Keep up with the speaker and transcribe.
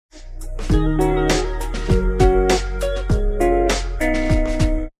You're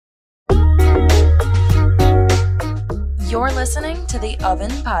listening to the Oven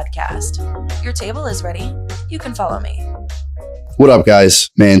Podcast. Your table is ready. You can follow me. What up, guys?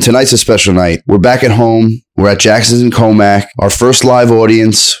 Man, tonight's a special night. We're back at home. We're at Jackson's in Comac, our first live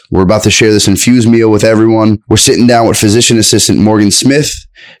audience. We're about to share this infused meal with everyone. We're sitting down with physician assistant Morgan Smyth.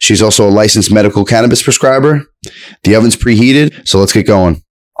 She's also a licensed medical cannabis prescriber. The oven's preheated, so let's get going.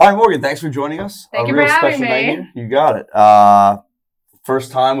 All right, Morgan, thanks for joining us. Thank you for having me. You got it.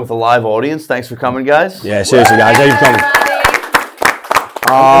 First time with a live audience. Thanks for coming, guys. Yeah, seriously, guys. Thank you for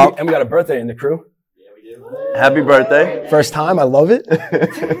coming. And we got a birthday in the crew. Happy birthday. First time. I love it.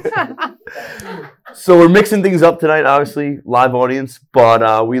 So we're mixing things up tonight, obviously, live audience,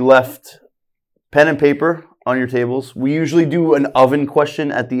 but we left pen and paper on your tables. We usually do an oven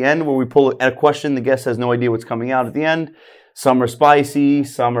question at the end where we pull a question. The guest has no idea what's coming out at the end. Some are spicy,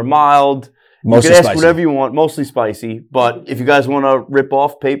 some are mild. Mostly you can ask spicy. whatever you want, mostly spicy. But if you guys want to rip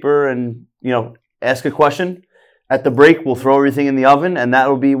off paper and, ask a question, at the break, we'll throw everything in the oven, and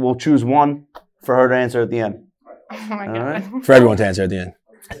we'll choose one for her to answer at the end. Oh my God. Right? For everyone to answer at the end.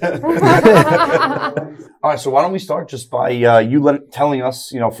 All right, so why don't we start just by telling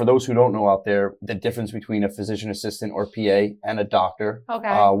us, for those who don't know out there, the difference between a physician assistant or PA and a doctor.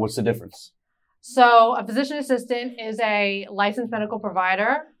 Okay. What's the difference? So a physician assistant is a licensed medical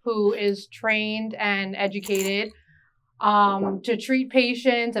provider who is trained and educated to treat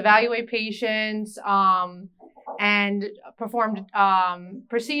patients, evaluate patients, and perform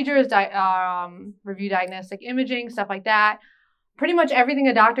procedures, review diagnostic imaging, stuff like that. Pretty much everything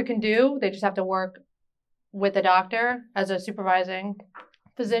a doctor can do. They just have to work with the doctor as a supervising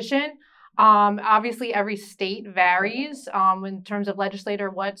physician. Obviously, every state varies in terms of legislator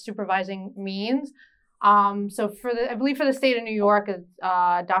what supervising means. So I believe for the state of New York,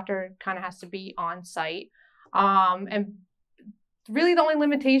 a doctor kind of has to be on site. And really the only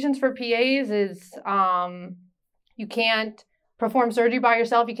limitations for PAs is you can't perform surgery by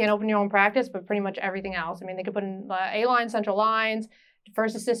yourself. You can't open your own practice, but pretty much everything else. I mean, they could put in A-lines, central lines,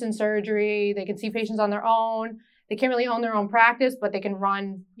 first assistant surgery. They can see patients on their own. They can't really own their own practice, but they can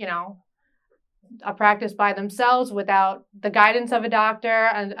run, a practice by themselves without the guidance of a doctor,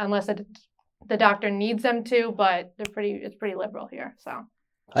 unless the doctor needs them to. But it's pretty liberal here. So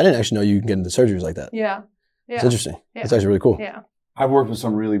I didn't actually know you can get into surgeries like that. Yeah. It's interesting. Yeah. That's actually really cool. Yeah. I've worked with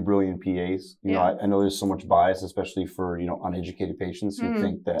some really brilliant PAs. I know there's so much bias, especially for, uneducated patients who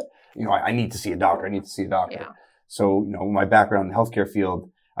think that, I need to see a doctor. Yeah. So, my background in the healthcare field,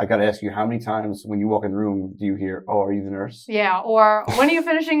 I got to ask you, how many times when you walk in the room do you hear, "Oh, are you the nurse?" Yeah, or when are you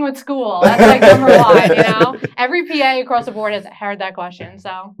finishing with school? That's like number one, Every PA across the board has heard that question.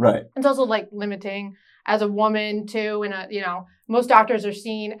 So Right. It's also like limiting as a woman too. And, most doctors are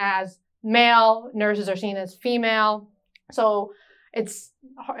seen as male, nurses are seen as female. So it's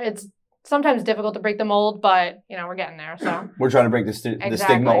sometimes difficult to break the mold, but, we're getting there. So We're trying to break the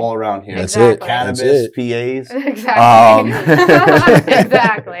stigma all around here. That's Exactly. it. Cannabis, That's it. PAs. Exactly.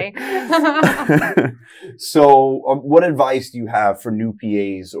 Exactly. So what advice do you have for new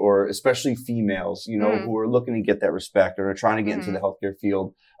PAs, or especially females, who are looking to get that respect or are trying to get into the healthcare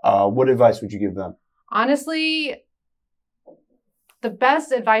field? What advice would you give them? Honestly, the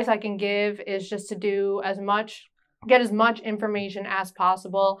best advice I can give is just to get as much information as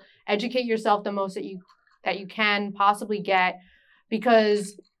possible. Educate yourself the most that you can possibly get,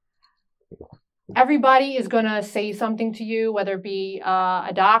 because everybody is going to say something to you, whether it be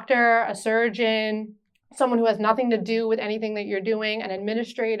a doctor, a surgeon, someone who has nothing to do with anything that you're doing, an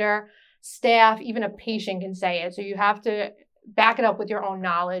administrator, staff, even a patient can say it. So you have to back it up with your own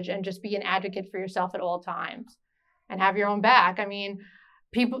knowledge and just be an advocate for yourself at all times and have your own back. I mean,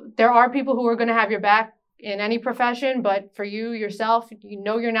 there are people who are going to have your back in any profession, but for you yourself,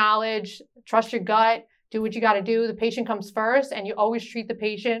 your knowledge, trust your gut, do what you got to do. The patient comes first, and you always treat the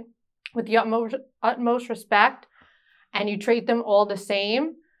patient with the utmost respect, and you treat them all the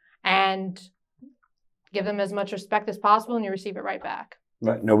same and give them as much respect as possible, and you receive it right back.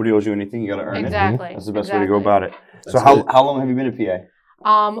 Right. Nobody owes you anything. You got to earn Exactly. it. That's the best way to go about it. That's So how long have you been a PA?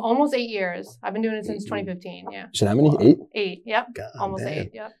 Almost 8 years. I've been doing it since 2015. Yeah. So how many? 8? 8. Yep. God Almost damn.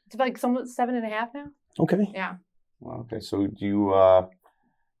 8. Yep. It's like 7.5 now. Okay. Yeah. Well, okay. So do you,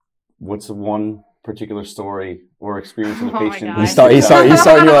 what's the one particular story or experience of a Oh my patient? God. He's starting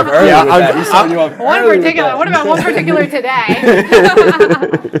you off early. Yeah, with that. He's starting you off One early with particular. that. What about one particular today?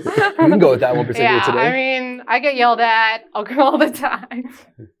 You can go with that one particular Yeah, today. I mean, I get yelled at all the time.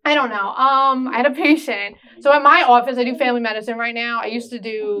 I don't know. I had a patient. So at my office, I do family medicine right now. I used to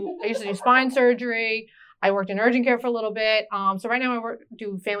do spine surgery. I worked in urgent care for a little bit. So right now I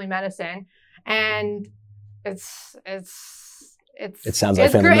do family medicine, and it sounds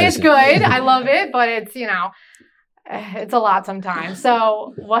like family medicine. It's good. I love it, but it's, it's a lot sometimes.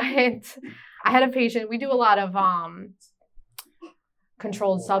 So I had a patient, we do a lot of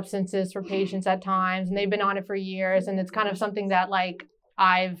controlled substances for patients at times, and they've been on it for years, and it's kind of something that like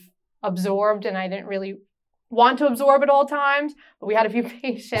I've absorbed, and I didn't really want to absorb at all times. But we had a few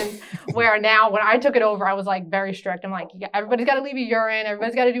patients where now when I took it over, I was like very strict. I'm like, everybody's got to leave a urine,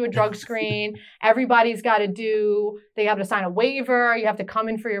 everybody's got to do a drug screen, everybody's got to they have to sign a waiver, you have to come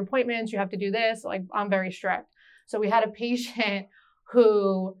in for your appointments, you have to do this. Like, I'm very strict. So we had a patient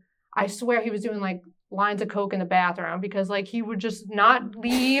who, I swear, he was doing like lines of coke in the bathroom because like he would just not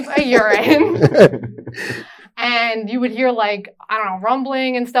leave a urine. And you would hear like, I don't know,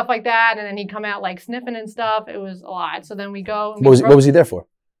 rumbling and stuff like that. And then he'd come out like sniffing and stuff. It was a lot. So then we go. And what was he there for?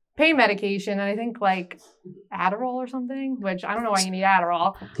 Pain medication. And I think like Adderall or something, which I don't know why you need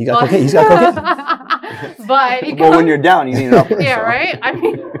Adderall. He got cocaine. He's got cocaine. But well, when you're down, you need an upper. Yeah, so. right? I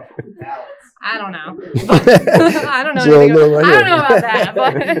mean, I don't know. I don't know anything. I don't know about that.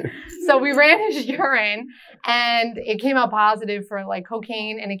 But so we ran his urine, and it came out positive for like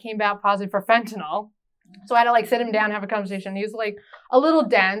cocaine, and it came out positive for fentanyl. So I had to like sit him down, have a conversation. He was like a little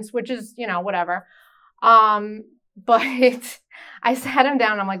dense, which is, whatever. But I sat him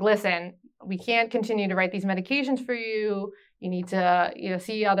down. I'm like, listen, we can't continue to write these medications for you. You need to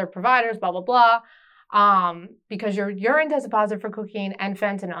see other providers, blah, blah, blah. Because your urine tested positive for cocaine and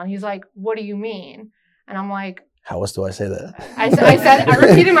fentanyl. And he's like, what do you mean? And I'm like, how else do I say that? I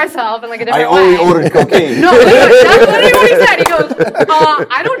repeated myself in like a different way. I only ordered cocaine. No, literally, that's literally what he said. He goes,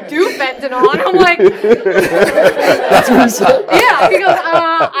 I don't do fentanyl. And I'm like, that's what he said. Yeah, he goes,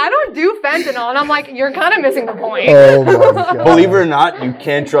 I don't do fentanyl. And I'm like, you're kind of missing the point. Oh my God. Believe it or not, you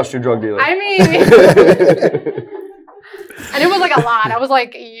can't trust your drug dealer. I mean, and it was like a lot. I was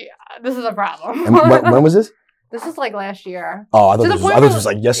like, this is a problem. And when was this? This is like last year. Oh, I thought this was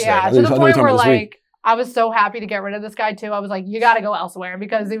like yesterday. Yeah, to the point where like, I was so happy to get rid of this guy too. I was like, you got to go elsewhere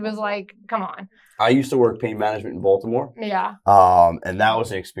because he was like, come on. I used to work pain management in Baltimore. Yeah. And that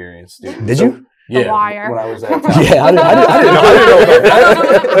was an experience, dude. Did you? The Yeah. Wire. When I was at Yeah, I didn't know about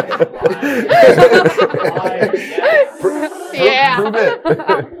that.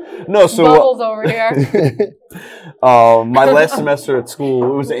 Yeah. No, so Bubbles over here. my last semester at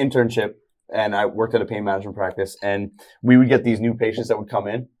school, it was an internship, and I worked at a pain management practice, and we would get these new patients that would come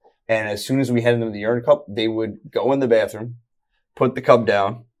in. And as soon as we handed them the urine cup, they would go in the bathroom, put the cup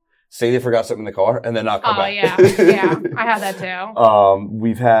down, say they forgot something in the car, and then not come back. Yeah. I had that too.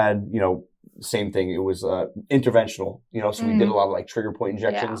 We've had, same thing. It was interventional, so we did a lot of like trigger point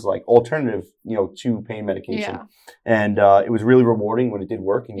injections, like alternative, to pain medication. Yeah. And it was really rewarding when it did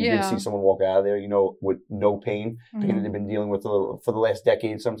work, and you did Yeah. see someone walk out of there, with no pain that they've been dealing with for the last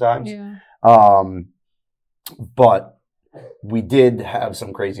decade sometimes. Yeah. But we did have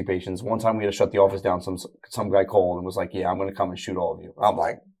some crazy patients. One time we had to shut the office down. Some guy called and was like, "Yeah, I'm going to come and shoot all of you." I'm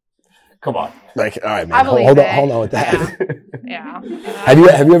like, "Come on!" Like, all right, man. I believe Hold on with that. Yeah. Have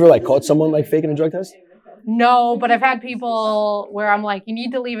you ever like caught someone like faking a drug test? No, but I've had people where I'm like, you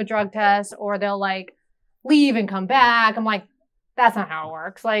need to leave a drug test, or they'll like leave and come back. I'm like, that's not how it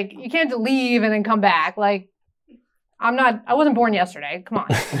works. Like, you can't just leave and then come back. Like, I wasn't born yesterday. Come on.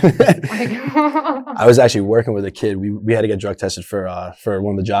 I was actually working with a kid. We had to get drug tested for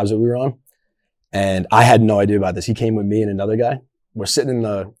one of the jobs that we were on. And I had no idea about this. He came with me and another guy. We're sitting in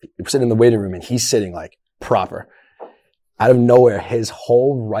the waiting room, and he's sitting like proper. Out of nowhere, his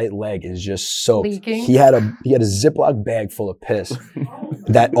whole right leg is just soaked. Leaking? He had a Ziploc bag full of piss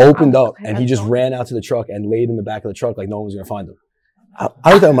that opened up, and he just ran out to the truck and laid in the back of the truck like no one was gonna find him. I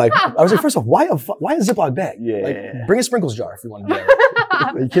looked at him like, I was like, first off, why a Ziploc bag? Yeah. Like, bring a sprinkles jar if you want to do it.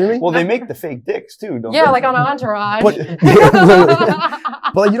 Are you kidding me? Well, they make the fake dicks too, don't they? Yeah, like on Entourage. But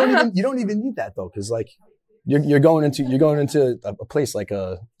like, you don't even need that though, because like you're going into a place like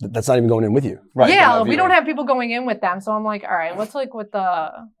that's not even going in with you. Right. Yeah, we don't have people going in with them, so I'm like, all right, what's like with the?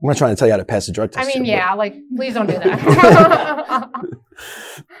 I'm not trying to tell you how to pass the drug test. I mean, yeah, like please don't do that.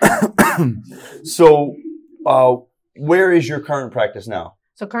 So, where is your current practice now?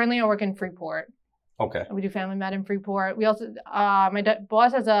 So currently, I work in Freeport. Okay. We do family med in Freeport. We also, my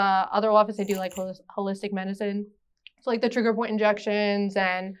boss has a other office. They do like holistic medicine. So like the trigger point injections,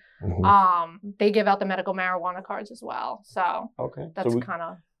 and they give out the medical marijuana cards as well. So okay, that's so kind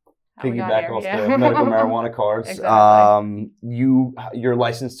of piggyback off the medical marijuana cards. Exactly. You're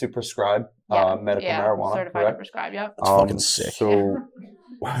licensed to prescribe medical marijuana, certified correct? to prescribe. Yep. That's fucking sick. So,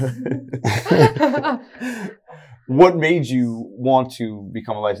 what made you want to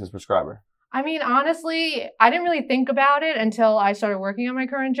become a licensed prescriber? I mean, honestly, I didn't really think about it until I started working at my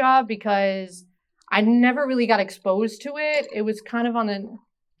current job because I never really got exposed to it. It was kind of on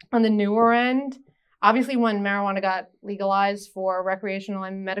the newer end. Obviously, when marijuana got legalized for recreational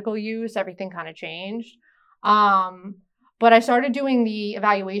and medical use, everything kind of changed. But I started doing the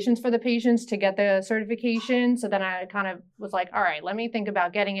evaluations for the patients to get the certification. So then I kind of was like, all right, let me think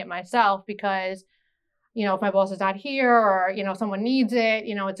about getting it myself because, you know, if my boss is not here or, you know, someone needs it,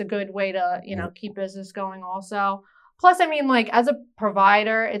 you know, it's a good way to, you know, keep business going also. Plus, I mean, like as a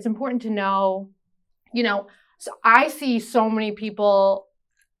provider, it's important to know, you know, so I see so many people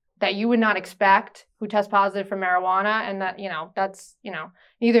that you would not expect who test positive for marijuana and that, you know, that's, you know,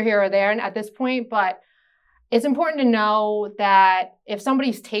 neither here or there at this point, but it's important to know that if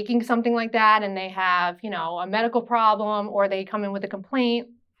somebody's taking something like that and they have, you know, a medical problem or they come in with a complaint,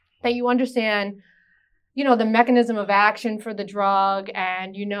 that you understand, you know, the mechanism of action for the drug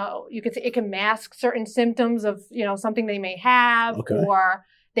and, you know, it can mask certain symptoms of, you know, something they may have or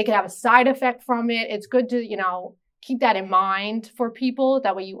they could have a side effect from it. It's good to, you know, keep that in mind for people.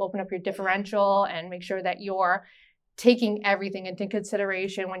 That way you open up your differential and make sure that you're taking everything into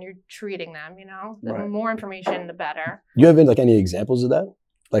consideration when you're treating them, you know? The more information, the better. You have like any examples of that?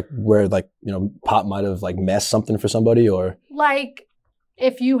 Like where like, you know, pot might have like masked something for somebody or? Like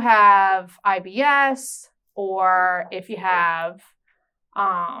if you have IBS or if you have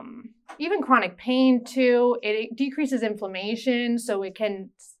even chronic pain too, it decreases inflammation. So it can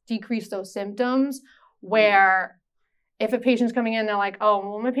decrease those symptoms where if a patient's coming in, they're like, oh,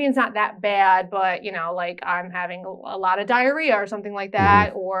 well, my pain's not that bad, but, you know, like I'm having a lot of diarrhea or something like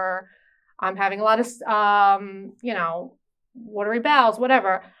that, or I'm having a lot of, you know, watery bowels,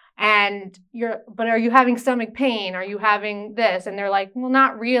 whatever. And but are you having stomach pain? Are you having this? And they're like, well,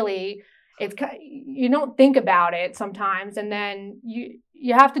 not really. You don't think about it sometimes. And then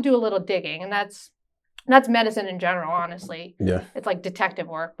you have to do a little digging, and that's medicine in general, honestly. Yeah. It's like detective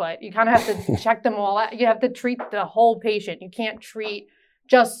work, but you kind of have to check them all out. You have to treat the whole patient. You can't treat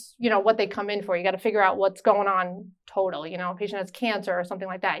just, you know, what they come in for. You got to figure out what's going on total. You know, a patient has cancer or something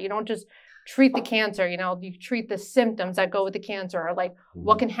like that. You don't just treat the cancer, you know, you treat the symptoms that go with the cancer or like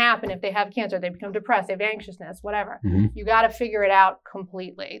what can happen if they have cancer. They become depressed, they have anxiousness, whatever. You got to figure it out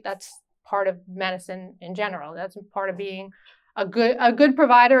completely. That's part of medicine in general. That's part of being a good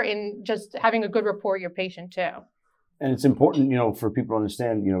provider in just having a good rapport with your patient too. And it's important, you know, for people to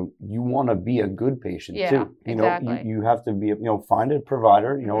understand, you know, you want to be a good patient too. You exactly. know, you have to be, you know, find a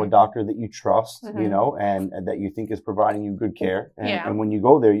provider, you know, a doctor that you trust, you know, and that you think is providing you good care. And when you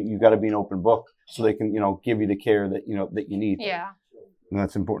go there, you got to be an open book so they can, you know, give you the care that, you know, that you need. Yeah. And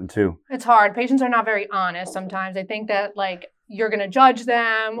that's important too. It's hard. Patients are not very honest sometimes. They think that like you're going to judge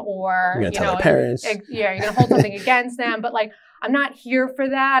them or, you're going to tell their parents. You're going to hold something against them. But like, I'm not here for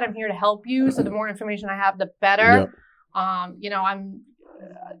that. I'm here to help you. So the more information I have, the better. You know, I'm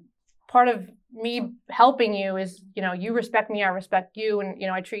part of me helping you is, you know, you respect me, I respect you. And, you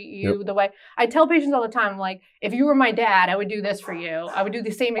know, I treat you the way I tell patients all the time, like, if you were my dad, I would do this for you. I would do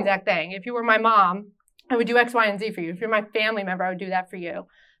the same exact thing. If you were my mom, I would do X, Y, and Z for you. If you're my family member, I would do that for you.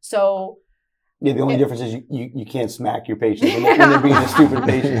 So yeah, the only difference is you can't smack your patients when they're being a stupid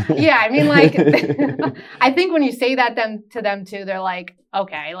patient. Yeah, I mean, like, I think when you say that to them too, they're like,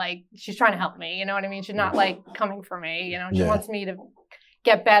 okay, like, she's trying to help me. You know what I mean? She's not, like, coming for me. You know, she wants me to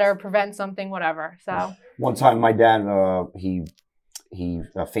get better, prevent something, whatever. So one time my dad, he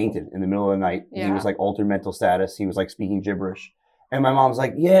fainted in the middle of the night. Yeah. He was, like, altered mental status. He was, like, speaking gibberish. And my mom's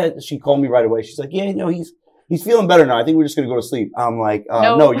like, yeah, she called me right away. She's like, yeah, you know, he's feeling better now. I think we're just going to go to sleep. I'm like,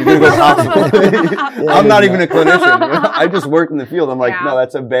 no, you're going to go to the hospital. I'm not even a clinician. I just work in the field. I'm like, no,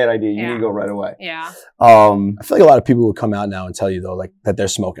 that's a bad idea. You need to go right away. Yeah. I feel like a lot of people would come out now and tell you though, like that they're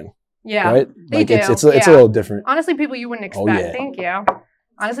smoking. Yeah. Right? They like do. It's a little different. Honestly, people you wouldn't expect. Oh, yeah. Thank you.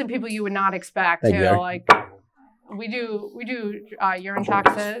 Honestly, people you would not expect Thank too. you. Like we do urine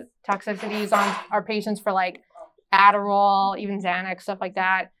toxicities on our patients for like Adderall, even Xanax, stuff like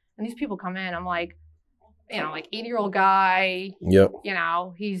that. And these people come in, I'm like, you know, like 80-year-old guy, you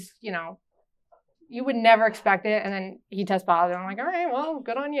know, he's, you know, you would never expect it. And then he tests positive. I'm like, all right, well,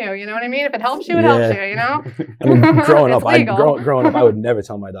 good on you. You know what I mean? If it helps you, it helps you, you know? I mean, growing up, legal. I would never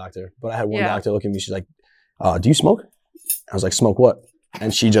tell my doctor. But I had one doctor look at me. She's like, do you smoke? I was like, smoke what?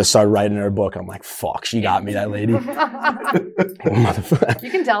 And she just started writing in her book. I'm like, fuck, she got me, that lady. You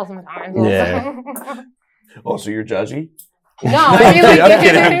can tell sometimes. Yeah. Oh, so you're judgy? No, I mean, like,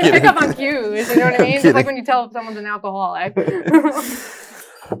 I'm you pick up on cues, you know what I mean? It's like when you tell someone's an alcoholic.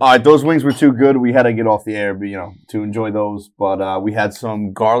 All right, those wings were too good. We had to get off the air, you know, to enjoy those. But we had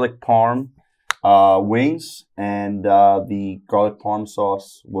some garlic parm wings, and the garlic parm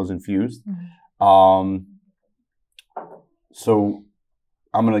sauce was infused. So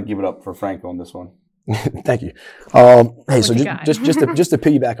I'm gonna give it up for Franco on this one. Thank you. Hey, so just to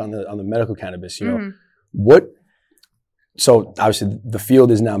piggyback on the medical cannabis, you know, so obviously the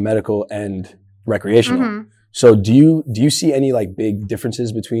field is now medical and recreational. So do you see any like big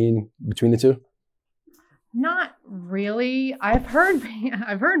differences between the two? Not really. I've heard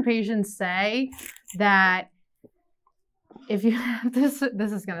patients say that if you have this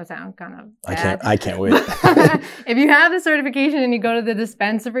is going to sound kind of bad. I can't wait. If you have the certification and you go to the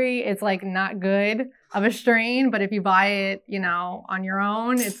dispensary, it's like not good of a strain, but if you buy it, you know, on your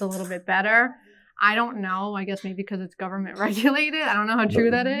own, it's a little bit better. I don't know. I guess maybe because it's government regulated. I don't know how true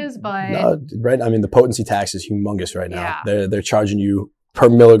that is, but no, right. I mean, the potency tax is humongous right now. Yeah. They're charging you per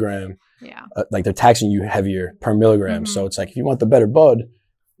milligram. Yeah. Like they're taxing you heavier per milligram. So it's like if you want the better bud,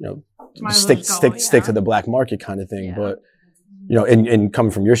 you know, stick to the black market kind of thing. Yeah. But you know, and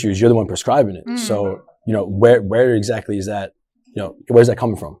coming from your shoes, you're the one prescribing it. So you know, where exactly is that? You know, where's that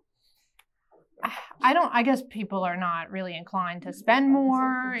coming from? I guess people are not really inclined to spend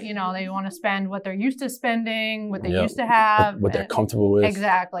more. You know, they want to spend what they're used to spending, what they used to have. What they're comfortable with.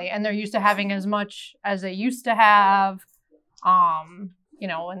 Exactly. And they're used to having as much as they used to have. You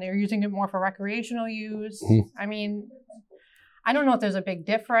know, and they're using it more for recreational use. I mean, I don't know if there's a big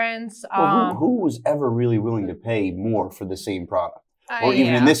difference. Well, who was ever really willing to pay more for the same product? Or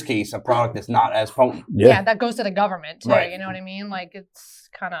even in this case, a product that's not as potent. Yeah, that goes to the government too. Right. You know what I mean? Like it's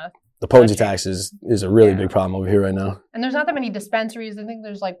kind of... The potency tax is a really big problem over here right now. And there's not that many dispensaries. I think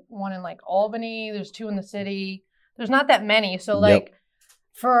there's like one in like Albany. There's 2 in the city. There's not that many. So like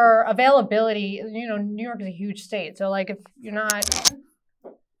for availability, you know, New York is a huge state. So like if you're not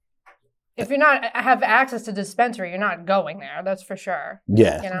have access to dispensary, you're not going there. That's for sure.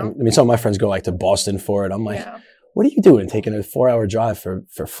 Yeah. You know? I mean, some of my friends go like to Boston for it. I'm like, what are you doing taking a 4-hour drive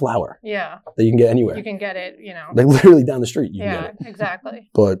for flour? Yeah. That you can get anywhere. You can get it, you know. Like literally down the street you can get it. Yeah, exactly.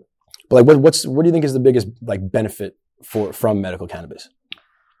 But like what do you think is the biggest like benefit from medical cannabis?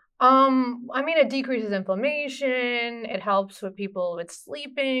 I mean, it decreases inflammation. It helps with people with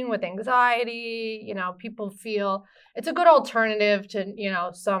sleeping, with anxiety. You know, people feel it's a good alternative to, you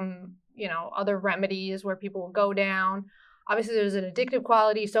know, some, you know, other remedies where people will go down. Obviously, there's an addictive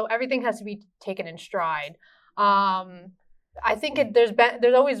quality, so everything has to be taken in stride. I think there's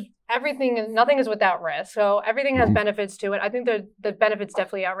always everything, and nothing is without risk. So everything has benefits to it. I think the benefits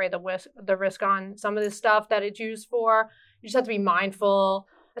definitely outweigh the risk on some of this stuff that it's used for. You just have to be mindful,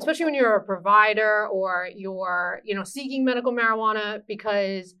 especially when you're a provider or you're, you know, seeking medical marijuana,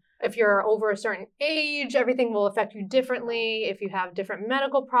 because if you're over a certain age, everything will affect you differently. If you have different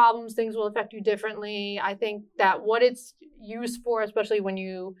medical problems, things will affect you differently. I think that what it's used for, especially when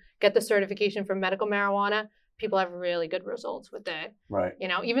you get the certification for medical marijuana, people have really good results with it. Right. You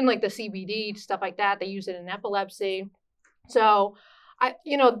know, even like the CBD, stuff like that, they use it in epilepsy. So,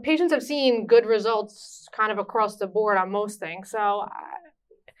 patients have seen good results kind of across the board on most things. So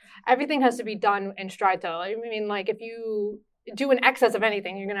everything has to be done in stride, though. I mean, like if you do an excess of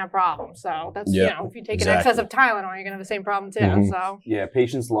anything, you're going to have problems. So that's, you know, if you take an excess of Tylenol, you're going to have the same problem too. So yeah,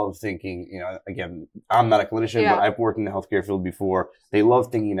 patients love thinking, you know, again, I'm not a clinician, but I've worked in the healthcare field before. They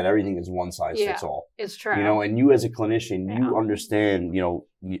love thinking that everything is one size fits all. It's true. You know, and you as a clinician, you understand, you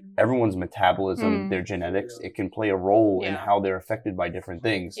know, everyone's metabolism, their genetics, it can play a role in how they're affected by different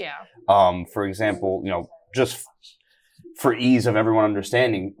things. Yeah. For example, you know, just for ease of everyone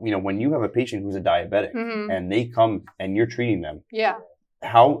understanding, you know, when you have a patient who's a diabetic and they come and you're treating them,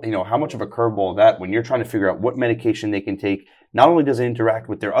 how much of a curveball that when you're trying to figure out what medication they can take, not only does it interact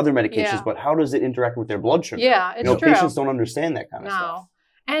with their other medications, but how does it interact with their blood sugar? Yeah, it's true. Patients don't understand that kind of stuff.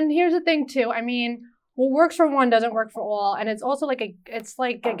 And here's the thing too. I mean, what works for one doesn't work for all, and it's also like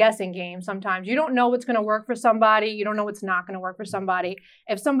a guessing game. Sometimes you don't know what's going to work for somebody. You don't know what's not going to work for somebody.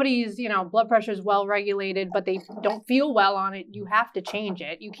 If somebody's, you know, blood pressure is well regulated, but they don't feel well on it, you have to change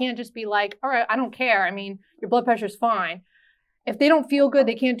it. You can't just be like, all right, I don't care. I mean, your blood pressure is fine. If they don't feel good,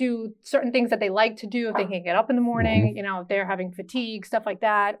 they can't do certain things that they like to do. If they can't get up in the morning, you know, if they're having fatigue, stuff like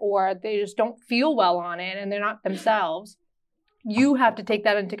that, or they just don't feel well on it and they're not themselves. You have to take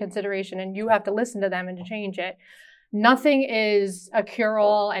that into consideration and you have to listen to them and to change it. Nothing is a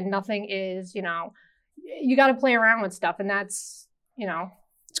cure-all and nothing is, you know, you got to play around with stuff, and that's, you know.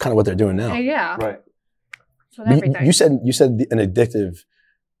 It's kind of what they're doing now. Yeah. Right. So everything. You said an addictive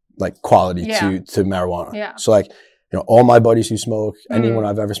like quality to marijuana. Yeah. So like, you know, all my buddies who smoke, anyone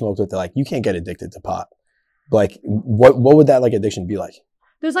I've ever smoked with, they're like, you can't get addicted to pot. Like what would that like addiction be like?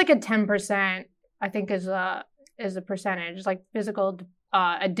 There's like a 10%, I think is a percentage, like physical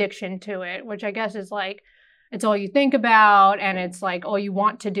addiction to it, which I guess is like, it's all you think about and it's like all you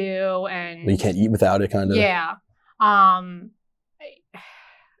want to do. And you can't eat without it, kind of. Yeah.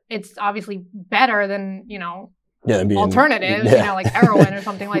 It's obviously better than, alternatives, like heroin or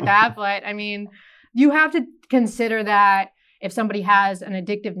something like that. But I mean, you have to consider that if somebody has an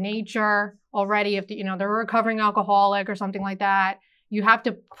addictive nature already, if they're a recovering alcoholic or something like that, you have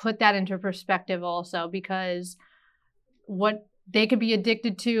to put that into perspective also, because what they could be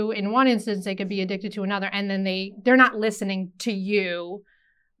addicted to in one instance, they could be addicted to another, and then they're not listening to you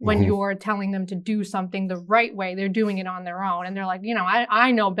when you're telling them to do something the right way. They're doing it on their own, and they're like,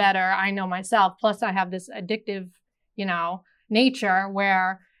 I know better, I know myself, plus I have this addictive, nature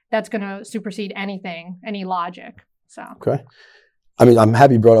where that's going to supersede any logic. So okay. I mean, I'm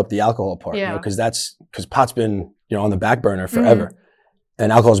happy you brought up the alcohol part, yeah. Because pot's been, on the back burner forever,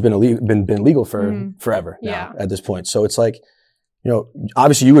 and alcohol's been legal for forever now at this point. So it's like,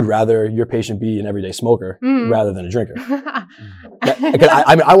 obviously you would rather your patient be an everyday smoker rather than a drinker.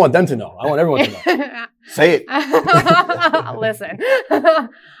 I want them to know. I want everyone to know. Say it. Listen,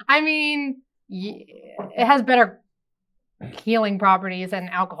 I mean, it has better healing properties than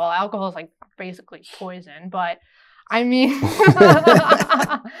alcohol. Alcohol is like basically poison, but I mean,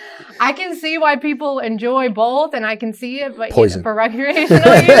 I can see why people enjoy both, and I can see it, but poison. For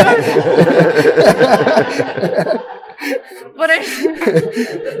recreational use. But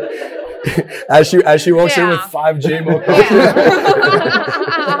as she walks in with 5 JMO.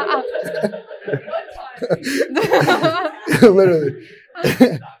 Literally.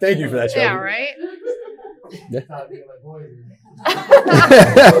 Thank you for that, Shelby. Yeah, right? Yeah.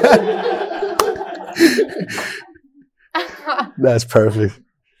 That's perfect.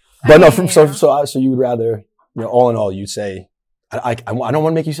 But no, so you would rather, all in all, you'd say, I don't want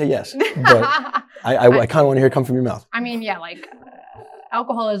to make you say yes, but I kind of want to hear it come from your mouth. I mean, yeah, like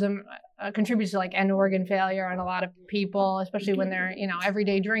alcoholism contributes to like end organ failure on a lot of people, especially when they're,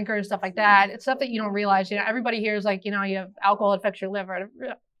 everyday drinkers, stuff like that. It's stuff that you don't realize. Everybody hears like, you have alcohol affects your liver.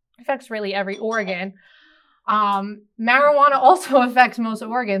 It affects really every organ. Marijuana also affects most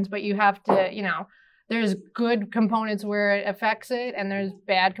organs, but you have to, there's good components where it affects it, and there's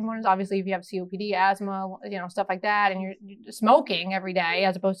bad components. Obviously, if you have COPD, asthma, stuff like that, and you're smoking every day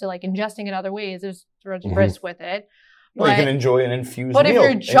as opposed to like ingesting it other ways, there's risk with it. Well, you can enjoy an infused meal. But if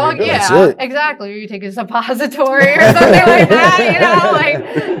you're chugging, exactly, or you take a suppository or something like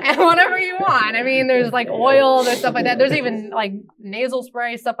that, and whatever you want. I mean, there's like oil, there's stuff like that. There's even like nasal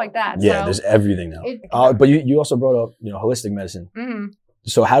spray, stuff like that. Yeah, so there's everything now. But you also brought up, holistic medicine. Mm-hmm.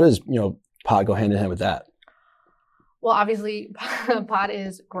 So how does, pot go hand in hand with that? Well, obviously, pot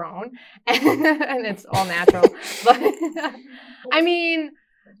is grown and it's all natural. But I mean,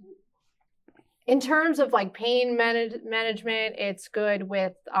 in terms of like pain management, it's good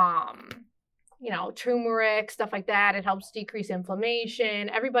with, turmeric, stuff like that. It helps decrease inflammation.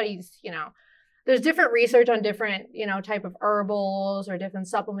 Everybody's, there's different research on different, type of herbals or different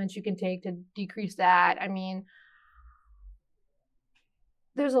supplements you can take to decrease that. I mean,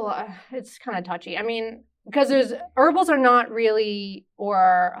 there's a lot, it's kind of touchy. I mean, because herbals are not really,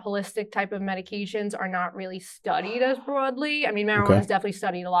 or holistic type of medications are not really studied as broadly. I mean, marijuana is definitely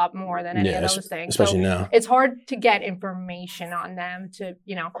studied a lot more than any of those things. Especially now. It's hard to get information on them to,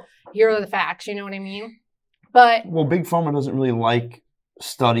 here are the facts, you know what I mean? But well, Big Pharma doesn't really like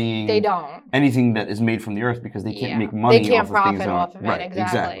studying anything that is made from the earth because they can't make money off of things. They can't profit off of it,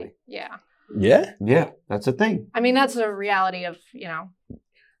 exactly. Yeah. Yeah? Yeah, that's a thing. I mean, that's a reality of,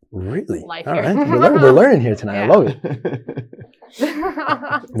 really? Life all here. Right. We're learning here tonight. I love it.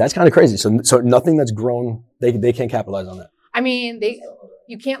 That's kind of crazy. So nothing that's grown, they can't capitalize on that. I mean,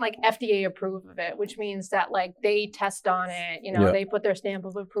 you can't like FDA approve of it, which means that like they test on it, they put their stamp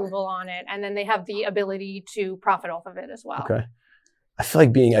of approval on it, and then they have the ability to profit off of it as well. Okay. I feel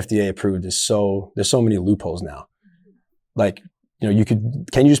like being FDA approved there's so many loopholes now. Like, can you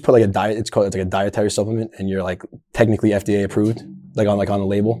just put like a diet, it's like a dietary supplement, and you're like technically FDA approved, like on the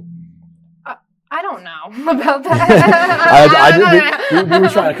label? I don't know about that. We were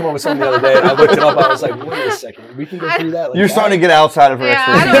trying to come up with something the other day. I looked it up. I was like, wait a second. We can go through that. Like, you're starting to get outside of her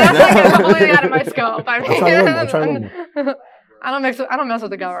expertise. I'm completely out of my scope. I mean, I'm trying to I don't mess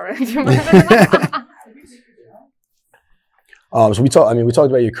with the government too much. So we talked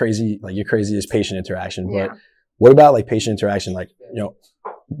about your craziest patient interaction, but what about like patient interaction, like,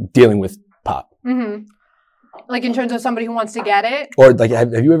 dealing with pot? Mm-hmm. Like in terms of somebody who wants to get it? Or like,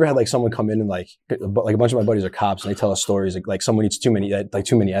 have you ever had like someone come in and like a bunch of my buddies are cops and they tell us stories like someone eats too many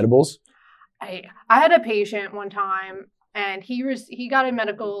edibles? I had a patient one time and he got a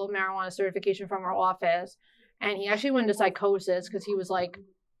medical marijuana certification from our office, And he actually went into psychosis because he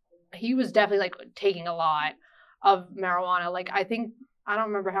was definitely like taking a lot of marijuana. Like, I don't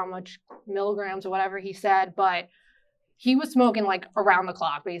remember how much milligrams or whatever he said, but he was smoking like around the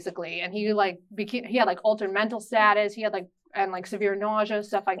clock basically. And he had like altered mental status. He had like severe nausea,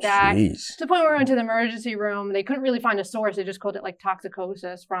 stuff like that. Jeez. To the point where we went to the emergency room. They couldn't really find a source. They just called it like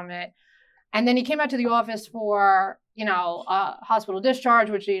toxicosis from it. And then he came out to the office for, hospital discharge,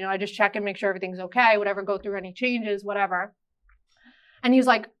 which, I just check and make sure everything's okay, whatever, go through any changes, whatever. And he's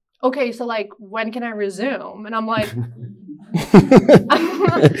like, okay, so like, when can I resume? And I'm like,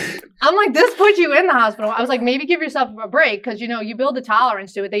 this put you in the hospital. I was like, maybe give yourself a break because, you build a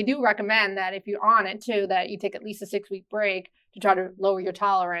tolerance to it. They do recommend that if you're on it too, that you take at least a 6-week break to try to lower your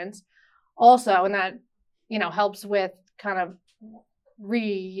tolerance also. And that, helps with kind of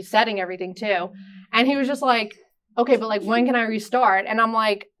resetting everything too. And he was just like, okay, but like, when can I restart? And I'm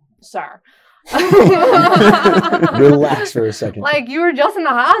like, sir. Relax for a second. Like, you were just in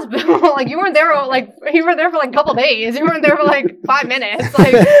the hospital. Like, you weren't there, you were there for like a couple days. You weren't there for like 5 minutes.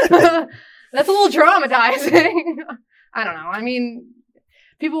 Like, that's a little traumatizing. I don't know. I mean,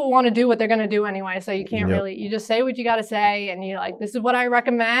 people want to do what they're going to do anyway. So you can't really, you just say what you got to say. And you're like, this is what I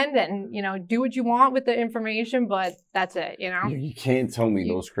recommend. And, do what you want with the information. But that's it, You can't tell me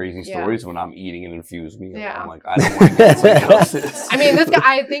those crazy stories when I'm eating an infused meal. Yeah. I'm like, I don't want to get psychosis. I mean, this guy,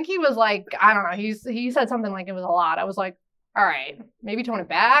 I think he was like, I don't know. He said something like it was a lot. I was like, all right, maybe tone it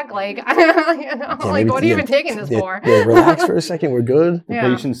back. Like, like, what are you even taking this for? Yeah, relax for a second. We're good. The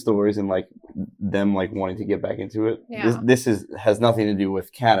patient stories and like them like wanting to get back into it. Yeah. This has nothing to do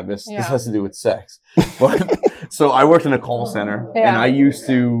with cannabis. Yeah. This has to do with sex. But so I worked in a call center and I used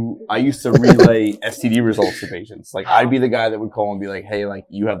to relay STD results to patients. Like I'd be the guy that would call and be like, hey, like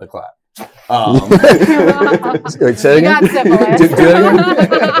you have the clap. Say you got syphilis.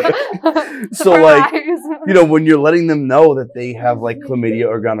 So like, when you're letting them know that they have like chlamydia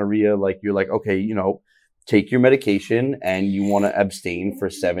or gonorrhea, like you're like, okay, take your medication and you want to abstain for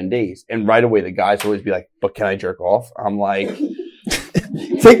 7 days. And right away, the guys always be like, but can I jerk off? I'm like,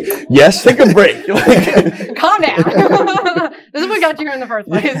 take a break. Calm down. This is what got you here in the first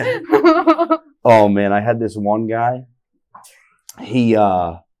place. Oh man, I had this one guy. He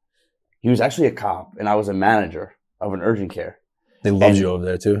was actually a cop and I was a manager of an urgent care. They loved you over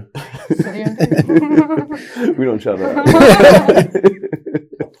there too. We don't shut up.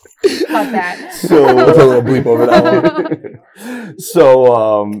 Cut that. So put a little bleep over that one.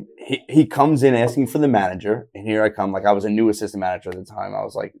 So he comes in asking for the manager, and here I come. Like I was a new assistant manager at the time. I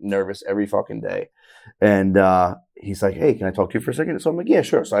was like nervous every fucking day, and he's like, "Hey, can I talk to you for a second?" So I'm like, "Yeah,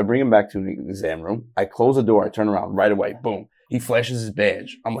 sure." So I bring him back to the exam room. I close the door. I turn around right away. Boom. He flashes his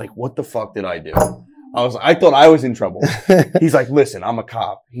badge. I'm like, "What the fuck did I do?" I thought I was in trouble. He's like, listen, I'm a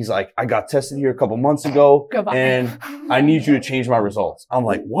cop. He's like, I got tested here a couple months ago and I need you to change my results. I'm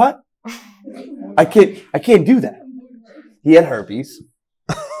like, what? I can't do that. He had herpes.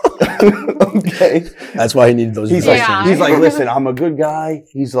 Okay. That's why he needed those He's results. like, he's like, listen, I'm a good guy.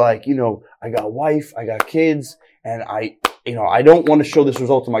 He's like, I got a wife, I got kids, and I don't want to show this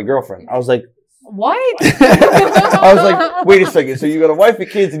result to my girlfriend. I was like, what? I was like, wait a second. So you got a wife and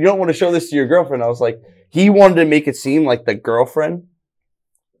kids and you don't want to show this to your girlfriend. I was like, he wanted to make it seem like the girlfriend,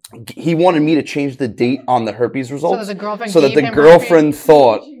 he wanted me to change the date on the herpes results. So that the girlfriend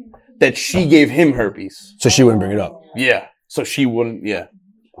thought that she gave him herpes. So she wouldn't bring it up. Yeah. So she wouldn't, yeah.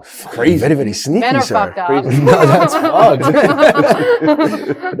 Crazy. Very, very sneaky, Men are sir. fucked up. No, that's fucked.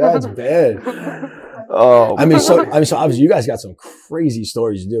 That's bad. Oh, I mean, so obviously you guys got some crazy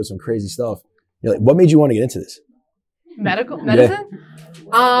stories to do, some crazy stuff. You're like, what made you want to get into this? Medicine?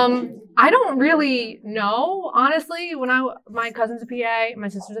 Yeah. I don't really know, honestly. My cousin's a PA, my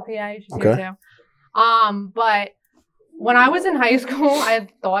sister's a PA, she's here too. But when I was in high school, I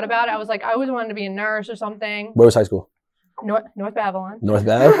had thought about it. I was like, I always wanted to be a nurse or something. Where was high school? North Babylon. North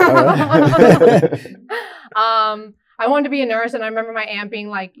Bav? All right. I wanted to be a nurse, and I remember my aunt being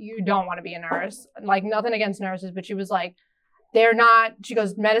like, you don't want to be a nurse. Like, nothing against nurses, but she was like, she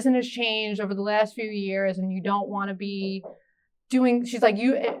goes, medicine has changed over the last few years, and you don't want to be doing, she's like,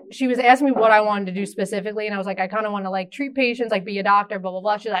 she was asking me what I wanted to do specifically, and I was like, I kind of want to like treat patients, like be a doctor, blah, blah,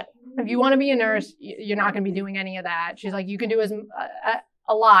 blah. She's like, if you want to be a nurse, you're not going to be doing any of that. She's like, you can do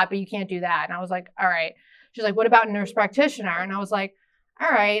a lot, but you can't do that. And I was like, all right. She's like, what about nurse practitioner? And I was like, all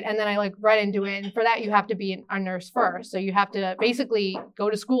right. And then I like read into it. And for that, you have to be a nurse first. So you have to basically go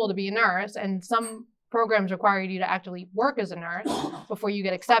to school to be a nurse. And some programs require you to actually work as a nurse before you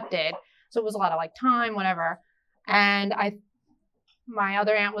get accepted. So it was a lot of like time, whatever. And my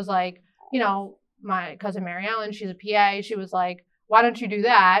other aunt was like, my cousin Mary Ellen, she's a PA. She was like, why don't you do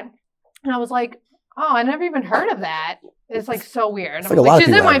that? And I was like, oh, I never even heard of that. It's like so weird. Like a lot of she's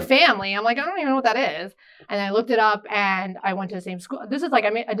in people my have it. family. I'm like, I don't even know what that is. And I looked it up and I went to the same school. This is like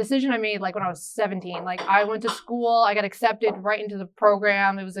a decision I made like when I was 17. Like I went to school, I got accepted right into the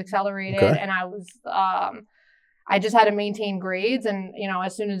program. It was accelerated and I was I just had to maintain grades. And,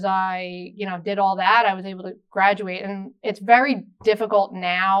 as soon as I, did all that, I was able to graduate. And it's very difficult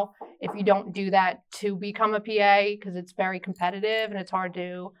now if you don't do that to become a PA because it's very competitive and it's hard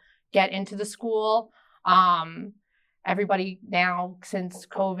to get into the school. Everybody now, since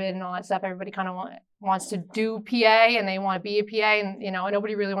COVID and all that stuff, everybody kind of wants to do PA and they want to be a PA and,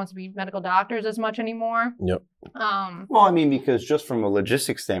 nobody really wants to be medical doctors as much anymore. Yep. Well, I mean, because just from a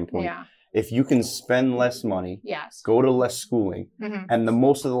logistics standpoint, if you can spend less money, go to less schooling, and the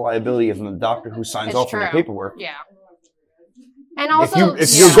most of the liability is on the doctor who signs off on the paperwork. Yeah. And also,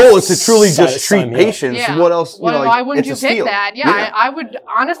 if your goal is to truly just treat patients, what else? Why wouldn't you it's a pick steal. that? Yeah, I would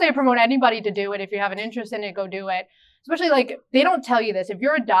honestly promote anybody to do it. If you have an interest in it, go do it. Especially like they don't tell you this. If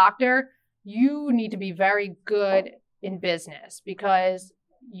you're a doctor, you need to be very good in business because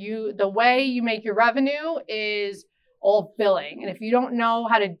the way you make your revenue is all billing. And if you don't know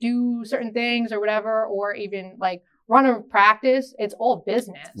how to do certain things or whatever, or even like run a practice, it's all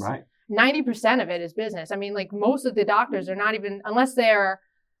business. Right. 90% of it is business. I mean, like most of the doctors are not even, unless they're,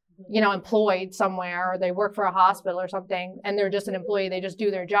 employed somewhere or they work for a hospital or something and they're just an employee, they just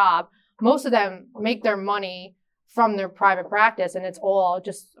do their job. Most of them make their money from their private practice and it's all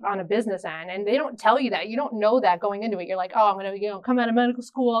just on a business end. And they don't tell you that. You don't know that going into it. You're like, oh, I'm going to, come out of medical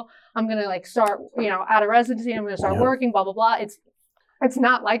school. I'm going to like start, out of residency. I'm going to start working, blah, blah, blah. It's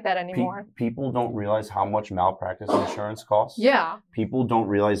not like that anymore. People don't realize how much malpractice insurance costs. Yeah. People don't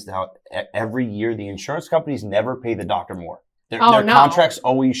realize how every year the insurance companies never pay the doctor more. Their contracts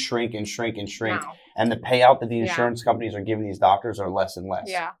always shrink and shrink and shrink. No. And the payout that the insurance companies are giving these doctors are less and less.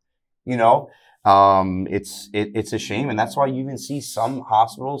 Yeah. It's a shame. And that's why you even see some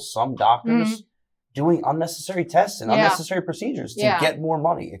hospitals, some doctors doing unnecessary tests and unnecessary procedures to get more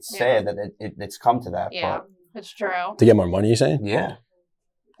money. It's sad that it's come to that. Yeah, it's true. To get more money, you're saying? Yeah.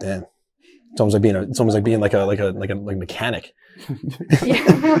 Damn. It's almost like being like a mechanic.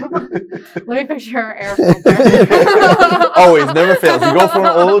 Let me picture our air filter. Always, never fails. You go for an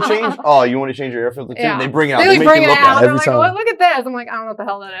oil change. Oh, you want to change your air filter too? Yeah. They bring it out. They bring it out. They're like, time. look at this. I'm like, I don't know what the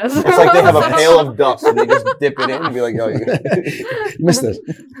hell that is. It's like they have a pail of dust and they just dip it in and be like, oh, you missed this.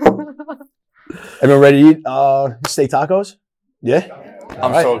 Everyone ready to eat steak tacos? Yeah?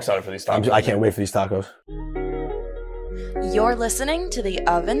 I'm so excited for these tacos. I can't wait for these tacos. You're listening to the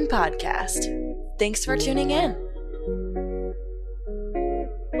Oven Podcast. Thanks for tuning in.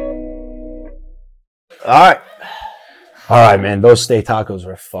 All right, man. Those steak tacos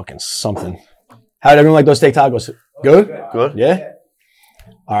were fucking something. How did everyone like those steak tacos? Good? Good. Yeah?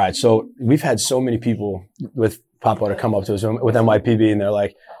 All right. So we've had so many people with Pop Butter come up to us with NYPB and they're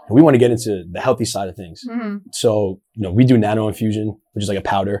like, we want to get into the healthy side of things. Mm-hmm. So, we do nano infusion, which is like a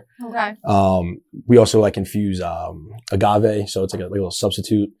powder. Okay. We also like infuse agave. So it's like a little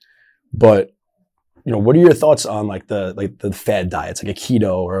substitute. But, what are your thoughts on like the fad diets, like a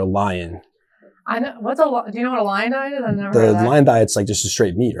keto or a lion? I know. Do you know what a lion diet is? I've never the heard of that. lion diet's like just a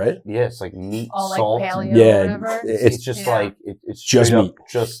straight meat, right? Yeah, it's like meat, salt. Like paleo yeah, or whatever. It's just like it's just meat.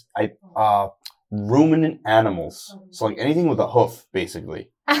 Ruminant animals. So like anything with a hoof, basically.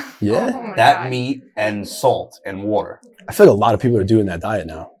 Yeah, Oh that God. meat and salt and water. I feel like a lot of people are doing that diet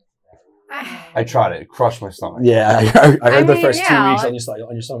now. I tried it. It crushed my stomach. Yeah, I heard the mean, first 2 yeah, weeks on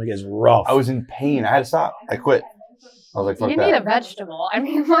your stomach is rough. I was in pain. I had to stop. I quit. I was like, fuck You that. need a vegetable. I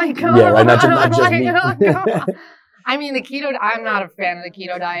mean, like, Yeah, right, not just like, meat. I mean, the keto. I'm not a fan of the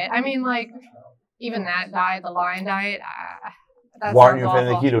keto diet. I mean, like, even that diet, the lion diet. That Why aren't you a sounds fan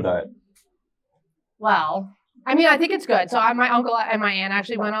of awful. the keto diet? Well, I mean, I think it's good. So my uncle and my aunt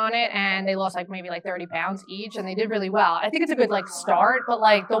actually went on it, and they lost like maybe like 30 pounds each, and they did really well. I think it's a good like start, but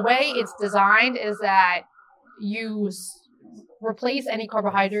like the way it's designed is that you replace any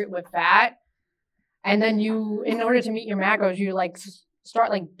carbohydrate with fat. And then in order to meet your macros, you like start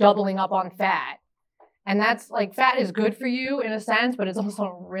like doubling up on fat. And that's like, fat is good for you in a sense, but it's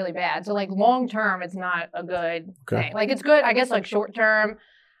also really bad. So like long term, it's not a good thing. Like it's good, I guess, like short term.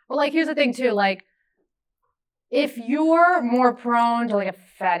 But like, here's the thing too, like if you're more prone to like a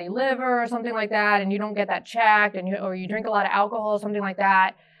fatty liver or something like that, and you don't get that checked or you drink a lot of alcohol or something like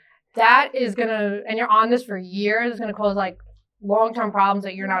that, that is and you're on this for years, it's going to cause like long-term problems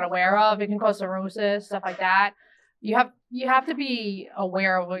that you're not aware of. It can cause cirrhosis, stuff like that. You have to be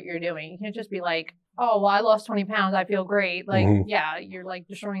aware of what you're doing. You can't just be like, oh, well, I lost 20 pounds. I feel great. Like, yeah, you're like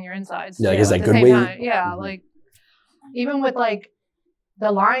destroying your insides. Yeah, is that good weight? Yeah, like even with like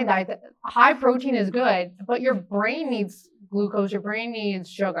the lion diet, high protein is good, but your brain needs glucose, your brain needs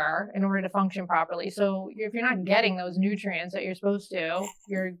sugar in order to function properly. So if you're not getting those nutrients that you're supposed to,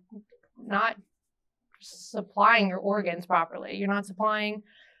 you're not supplying your organs properly. You're not supplying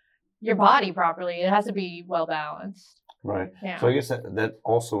your body properly. It has to be well balanced. Right. Yeah. So I guess that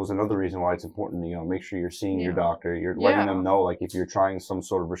also is another reason why it's important to, make sure you're seeing your doctor. You're letting them know, like, if you're trying some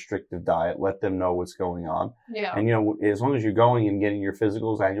sort of restrictive diet, let them know what's going on. Yeah. And, as long as you're going and getting your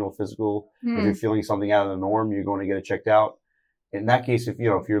physicals, annual physical, if you're feeling something out of the norm, you're going to get it checked out. In that case, if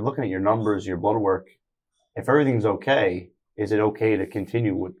you're looking at your numbers, your blood work, if everything's okay, is it okay to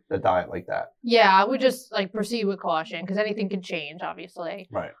continue with a diet like that? Yeah, I would just proceed with caution because anything can change, obviously.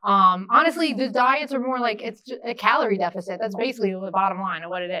 Right. Honestly, the diets are more like it's just a calorie deficit. That's basically the bottom line of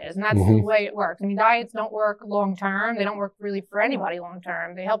what it is, and that's the way it works. I mean, diets don't work long term. They don't work really for anybody long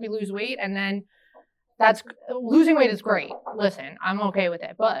term. They help you lose weight, and then losing weight is great. Listen, I'm okay with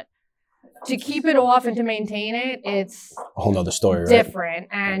it, but to keep it off and to maintain it, it's a whole nother story, right? Different,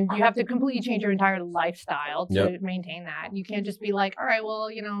 and you have to completely change your entire lifestyle to maintain that. You can't just be like, all right, well,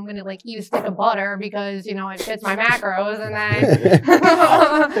 I'm going to eat a stick of butter because, it fits my macros, and then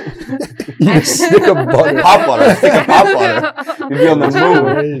Eat a stick of butter. Pop butter. Stick of pop butter. You'd be on the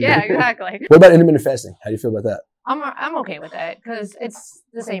moon. Yeah, exactly. What about intermittent fasting? How do you feel about that? I'm okay with it because it's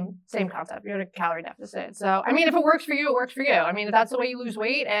the same concept. You're in a calorie deficit. So, I mean, if it works for you, it works for you. I mean, if that's the way you lose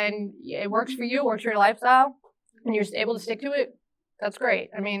weight and it works for you, works for your lifestyle, and you're able to stick to it, that's great.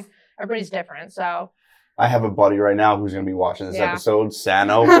 I mean, everybody's different. So, I have a buddy right now who's going to be watching this episode,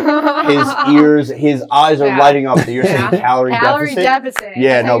 Sano. His eyes are lighting up that you're saying calorie deficit.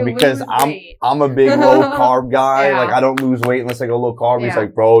 Yeah, no, because I'm a big low carb guy. Yeah. Like, I don't lose weight unless I go low carb. He's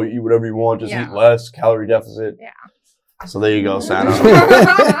like, bro, eat whatever you want, just eat less, calorie deficit. Yeah. So there you go, Sano.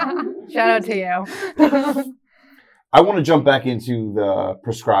 Shout out to you. I want to jump back into the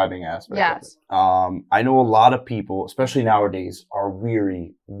prescribing aspect. Yes. Of it. I know a lot of people, especially nowadays, are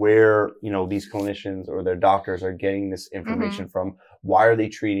weary where, these clinicians or their doctors are getting this information from. Why are they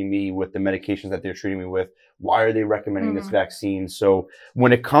treating me with the medications that they're treating me with? Why are they recommending this vaccine? So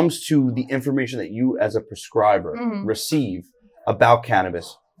when it comes to the information that you as a prescriber receive about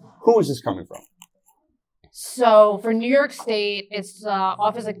cannabis, who is this coming from? So for New York State, it's the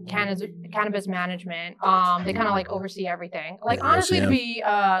Office of Cannabis Management. They kind of oversee everything. Honestly, to be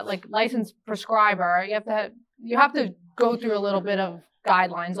licensed prescriber, you have to go through a little bit of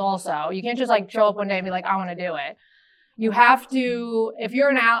guidelines. Also, you can't just show up one day and be like, I want to do it. You have to, if you're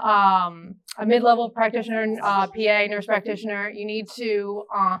a mid-level practitioner, PA, nurse practitioner, you need to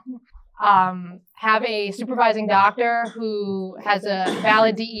have a supervising doctor who has a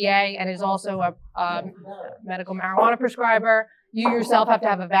valid DEA and is also a medical marijuana prescriber. You yourself have to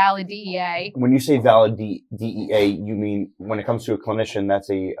have a valid DEA. When you say valid DEA, you mean when it comes to a clinician, that's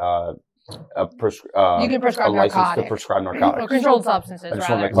you can prescribe a license narcotics. to prescribe narcotics. Or controlled substances, I just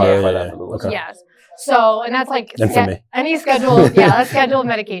want to rather. clarify that for the listeners. Yes. So, and that's any scheduled, that's scheduled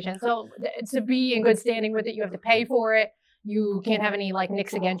medication. So to be in good standing with it, you have to pay for it. You can't have any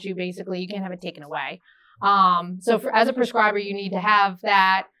nicks against you, basically. You can't have it taken away. So as a prescriber, you need to have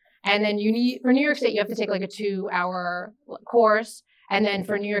that. And then for New York State, you have to take a 2-hour course. And then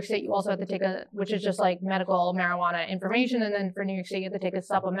for New York State, you also have to take which is just medical marijuana information. And then for New York State, you have to take a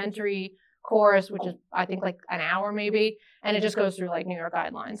supplementary course, which is, I think, an hour maybe. And it just goes through New York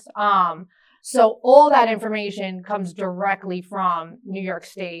guidelines. So all that information comes directly from New York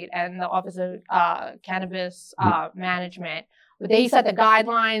State and the Office of Cannabis Management. They set the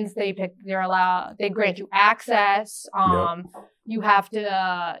guidelines. They grant you access. You have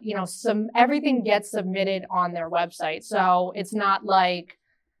to, everything gets submitted on their website. So it's not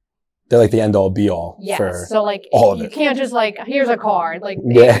they're the end all be all. Yes. For so all of you it. Can't just here's a card.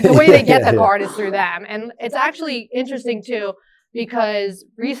 The way they get the card is through them. And it's actually interesting too, because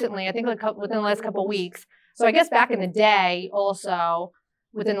recently, I think within the last couple of weeks, so I guess back in the day also,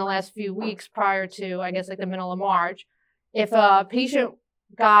 within the last few weeks prior to, I guess the middle of March, if a patient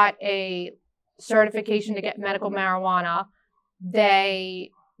got a certification to get medical marijuana,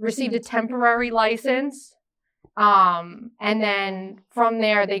 they received a temporary license. And then from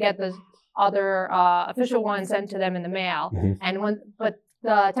there, they get the other official one sent to them in the mail. But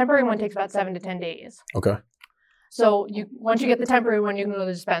the temporary one takes about 7 to 10 days. Okay. So once you get the temporary one, you can go to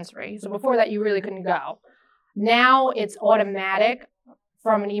the dispensary. So before that, you really couldn't go. Now it's automatic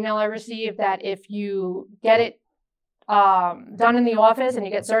from an email I received that if you get it done in the office and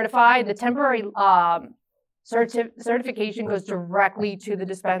you get certified, the temporary certification goes directly to the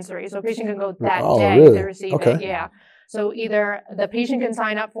dispensary. So a patient can go that day if they receive it. Yeah. So either the patient can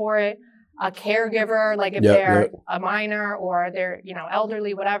sign up for it, a caregiver, like if they're a minor or they're,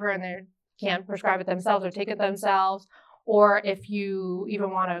 elderly, whatever, and they can't prescribe it themselves or take it themselves. Or if you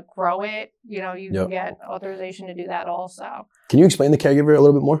even want to grow it, you can get authorization to do that also. Can you explain the caregiver a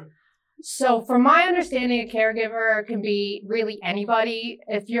little bit more? So from my understanding, a caregiver can be really anybody.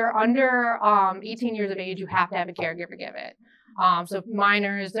 If you're under 18 years of age, you have to have a caregiver give it. So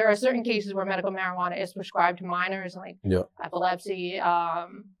minors, there are certain cases where medical marijuana is prescribed to minors, like epilepsy,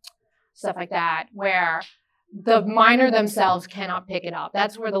 stuff like that, where the minor themselves cannot pick it up.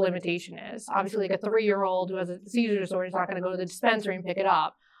 That's where the limitation is. Obviously, like a 3-year-old who has a seizure disorder is not going to go to the dispensary and pick it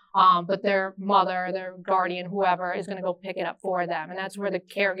up. But their mother, their guardian, whoever, is going to go pick it up for them. And that's where the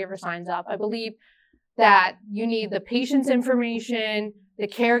caregiver signs up. I believe that you need the patient's information, the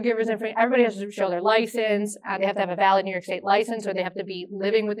caregiver's information. Everybody has to show their license. They have to have a valid New York State license, or they have to be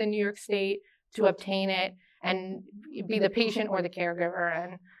living within New York State to obtain it, and be the patient or the caregiver.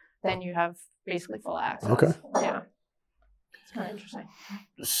 And then you have basically full access. Okay. Yeah. It's kind of interesting.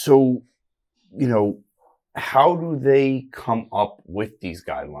 So, how do they come up with these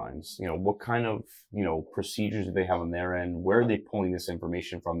guidelines? What kind of, procedures do they have on their end? Where are they pulling this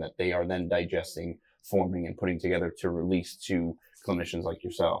information from that they are then digesting, forming, and putting together to release to clinicians like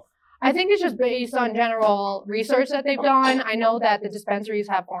yourself? I think it's just based on general research that they've done. I know that the dispensaries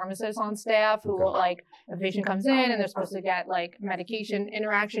have pharmacists on staff who, like, if a patient comes in and they're supposed to get, like, medication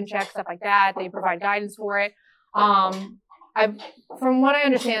interaction checks, stuff like that, they provide guidance for it. From what I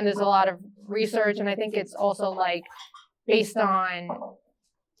understand, there's a lot of research, and I think it's also, like, based on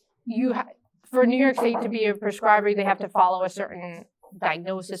for New York State to be a prescriber, they have to follow a certain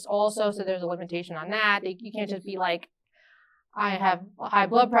diagnosis also, so there's a limitation on that. You can't just be like, I have high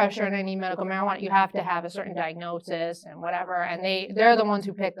blood pressure and I need medical marijuana. You have to have a certain diagnosis and whatever, and they're the ones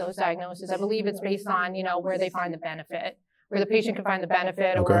who pick those diagnoses. I believe it's based on, where they find the benefit, where the patient can find the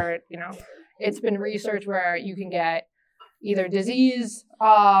benefit, or, it's been researched where you can get either disease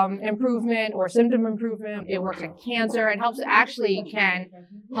improvement or symptom improvement. It works in cancer. It can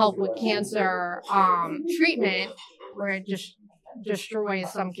help with cancer treatment, where it just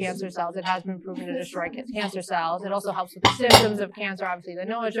destroys some cancer cells. It has been proven to destroy cancer cells. It also helps with the symptoms of cancer, obviously the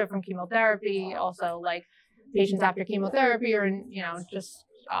nausea from chemotherapy, also like patients after chemotherapy or, just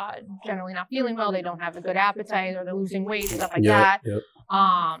generally not feeling well, they don't have a good appetite, or they're losing weight, stuff like that. Yep.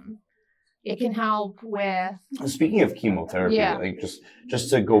 It can help with. Speaking of chemotherapy, like just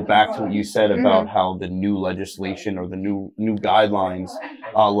to go back to what you said about how the new legislation or the new guidelines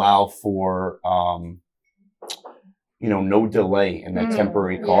allow for, no delay in that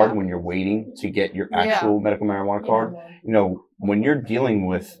temporary card when you're waiting to get your actual medical marijuana card. When you're dealing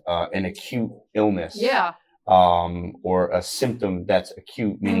with an acute illness, or a symptom that's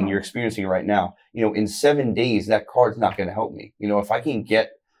acute, meaning you're experiencing it right now, in 7 days, that card's not going to help me. If I can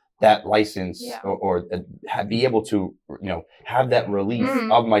get that license or be able to, have that relief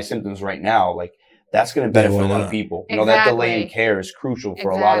of my symptoms right now, like, that's going to benefit a lot of people. That delay in care is crucial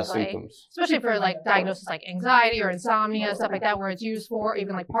for a lot of symptoms. Especially for, like, diagnosis like anxiety or insomnia, stuff like that, where it's used for,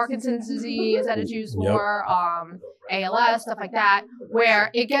 even like Parkinson's disease that it's used for, ALS, stuff like that,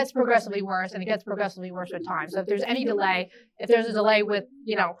 where it gets progressively worse, and it gets progressively worse with time. So if there's any delay, if there's a delay with,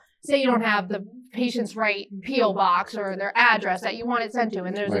 say you don't have the patient's right P.O. box or their address that you want it sent to,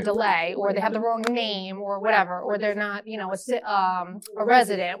 and there's a delay, or they have the wrong name or whatever, or they're not, a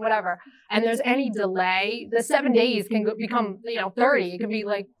resident, whatever, and there's any delay, the 7 days can become, 30. It can be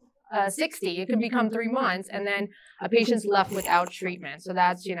like 60. It can become 3 months, and then a patient's left without treatment. So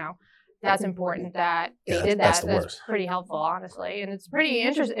that's, that's important that they did that. That's pretty helpful, honestly, and it's pretty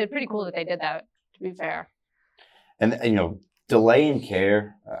interesting. It's pretty cool that they did that, to be fair. And delay in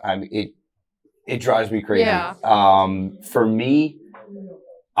care, it drives me crazy. Yeah. For me,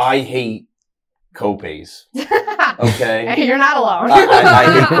 I hate copays. Okay. Hey, you're not alone. I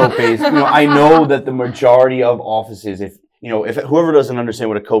hate copays. I know that the majority of offices, if whoever doesn't understand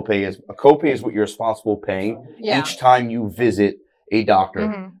what a copay is what you're responsible paying each time you visit a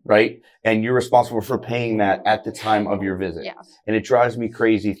doctor, right? And you're responsible for paying that at the time of your visit. Yes. And it drives me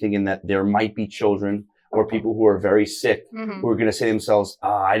crazy thinking that there might be children or people who are very sick who are going to say to themselves,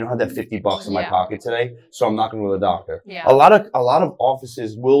 I don't have that $50 in my pocket today, so I'm not going to go to the doctor. Yeah. A lot of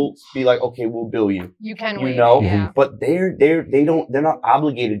offices will be like, okay, we'll bill you. You can wait. But they're not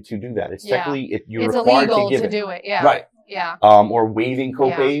obligated to do that. It's technically you're it's required illegal to give to it. do it. Yeah. Right. Yeah. Or waiving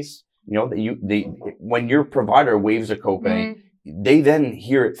copays. When your provider waives a copay, they then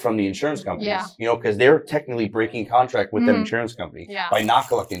hear it from the insurance companies, Yeah. because they're technically breaking contract with that insurance company by not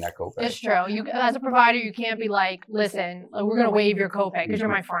collecting that copay. It's true. You, as a provider, you can't be like, listen, we're going to waive your copay because you're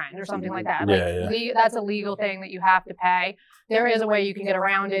my friend or something like that. That's a legal thing that you have to pay. There is a way you can get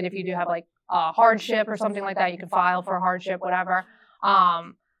around it if you do have like a hardship or something like that. You can file for a hardship, whatever.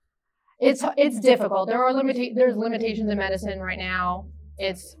 It's difficult. There's limitations in medicine right now.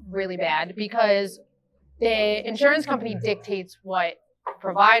 It's really bad because the insurance company dictates what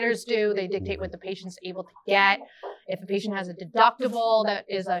providers do. They dictate what the patient's able to get. If a patient has a deductible, that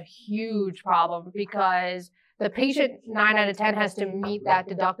is a huge problem because the patient 9 out of 10 has to meet that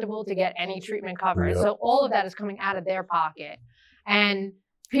deductible to get any treatment covered. So all of that is coming out of their pocket. And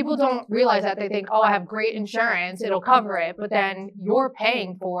people don't realize that. They think, oh, I have great insurance, it'll cover it. But then you're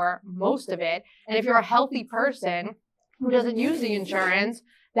paying for most of it. And if you're a healthy person who doesn't use the insurance,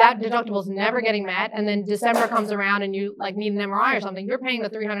 that deductible is never getting met. And then December comes around and you like need an MRI or something. You're paying the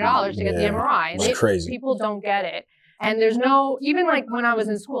 $300 to get the MRI. It's crazy. People don't get it. And there's no, even like when I was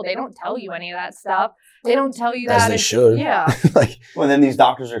in school, they don't tell you any of that stuff. They don't tell you that. As they should. Yeah. Well, then these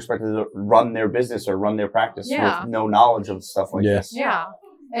doctors are expected to run their business or run their practice with no knowledge of stuff like this. Yeah.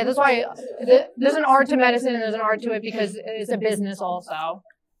 And that's why there's an art to medicine and there's an art to it because it's a business also.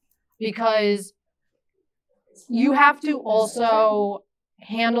 Because you have to also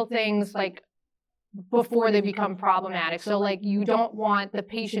handle things like before they become problematic. So like you don't want the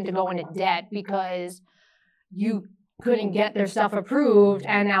patient to go into debt because you couldn't get their stuff approved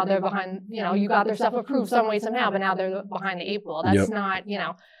and now they're behind, you got their stuff approved some way, somehow, but now they're behind the 8 ball. That's not,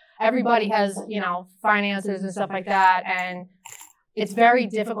 everybody has, finances and stuff like that. And it's very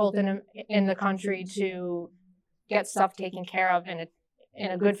difficult in the country to get stuff taken care of in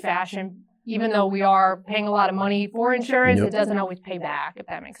a good fashion. Even though we are paying a lot of money for insurance, it doesn't always pay back, if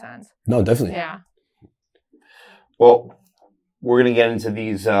that makes sense. No, definitely. Yeah. Well, we're going to get into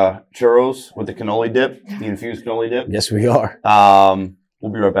these churros with the cannoli dip, the infused cannoli dip. Yes, we are.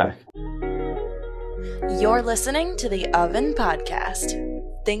 We'll be right back. You're listening to the Oven Podcast.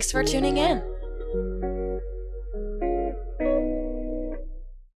 Thanks for tuning in.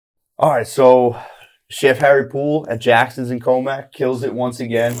 All right, so Chef Harry Poole at Jackson's in Comac kills it once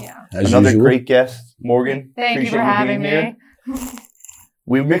again. Yeah. Another great guest, Morgan. Thank you for having me.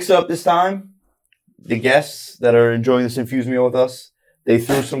 We mix it up this time. The guests that are enjoying this infused meal with us, they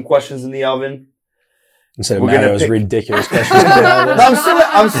threw some questions in the oven. Instead of Mario's ridiculous questions.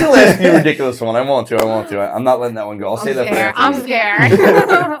 I'm still asking you a ridiculous one. I want to. I'm not letting that one go. I'll say that for after. I'm scared.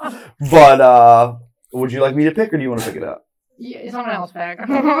 But would you like me to pick or do you want to pick it up? Yeah, someone else pick.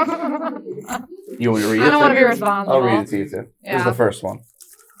 You want me to read it? I don't want to be responsible. I'll read it to you too. Yeah. Here's the first one.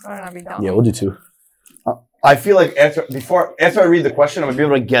 Yeah, we'll do 2. I feel like after I read the question, I'm going to be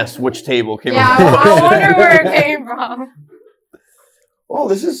able to guess which table came from. Yeah, I wonder where it came from. Oh,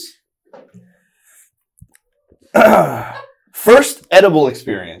 this is... First edible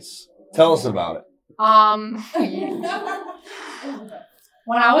experience. Tell us about it.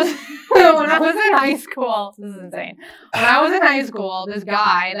 When I was in high school, this is insane. When I was in high school, this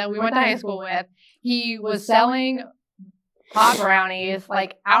guy that we went to high school with, he was selling pot brownies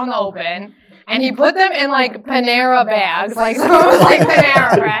like out in the open, and he put them in like Panera bags, like so it was like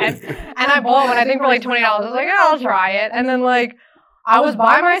Panera bread. And I bought one, I think for like $20. I was like, oh, I'll try it. And then like I was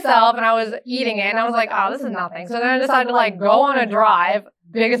by myself and I was eating it, and I was like, oh, this is nothing. So then I decided to like go on a drive.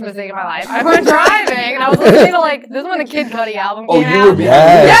 Biggest mistake of my life. I went driving and I was listening to like, this is when the Kid Cudi album came out. Oh, you were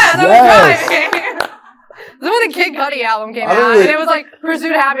behind. Yes, I was driving. This is when the Kid Cudi album came out, and it was like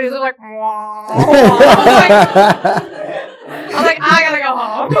Pursuit of Happiness. It was like, I was like, I gotta go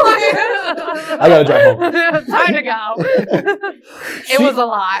home. I gotta drive home. Time to go. It was a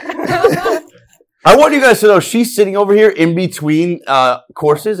lot. I want you guys to know she's sitting over here in between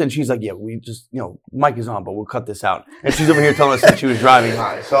courses, and she's like, "Yeah, we just, mic is on, but we'll cut this out." And she's over here telling us that she was driving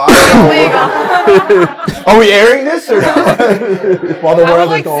high. So I don't know. Are we airing this or not? I was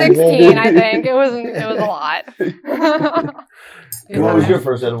like 16, I think. It was a lot. What was your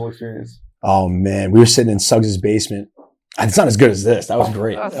first edible experience? Oh man, we were sitting in Suggs' basement. It's not as good as this. That was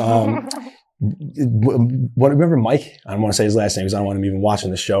great. Remember Mike? I don't want to say his last name because I don't want him even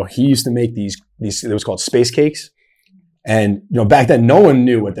watching the show. He used to make these it was called space cakes. And, back then no one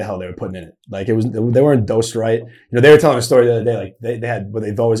knew what the hell they were putting in it. Like they weren't dosed right. They were telling a story the other day, like they had what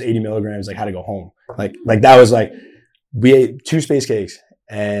they thought was 80 milligrams, like how to go home. Like that was like, we ate 2 space cakes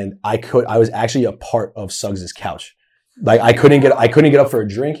and I was actually a part of Suggs' couch. Like I couldn't get up for a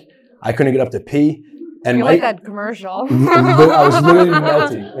drink. I couldn't get up to pee. And you like that commercial. I was literally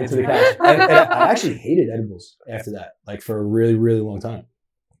melting into the couch. And I actually hated edibles after that, like for a really, really long time.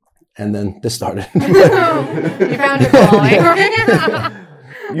 And then this started. You found your calling.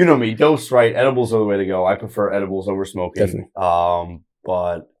 You know me, dose right. Edibles are the way to go. I prefer edibles over smoking. Definitely.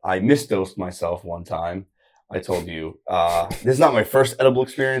 But I misdosed myself one time. I told you. This is not my first edible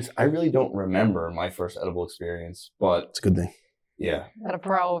experience. I really don't remember my first edible experience, but It's a good thing. yeah. Got a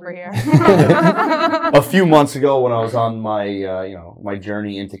pro over here. A few months ago when I was on my, my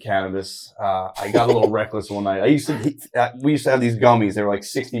journey into cannabis, I got a little reckless one night. We used to have these gummies. They were like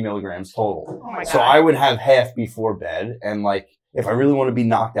 60 milligrams total. Oh my So God. I would have half before bed. And like, if I really want to be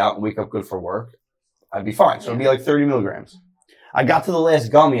knocked out and wake up good for work, I'd be fine. So it'd be like 30 milligrams. I got to the last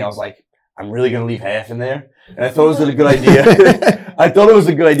gummy. I was like, I'm really going to leave half in there. And I thought it was a good idea. I thought it was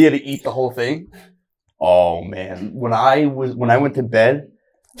a good idea to eat the whole thing. Oh man. When I went to bed,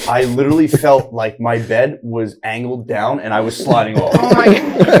 I literally felt like my bed was angled down and I was sliding off. Oh my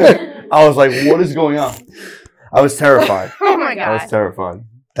God. I was like, what is going on? I was terrified. Oh my I was God. terrified.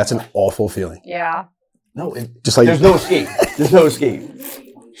 That's an awful feeling. Yeah. No, Just like there's no escape. There's no escape.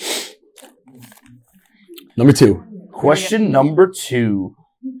 Number 2. Question number 2.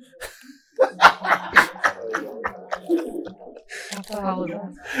 What the hell is this?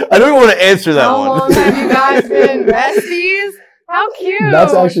 I don't even want to answer that How one. long have you guys been besties? How cute.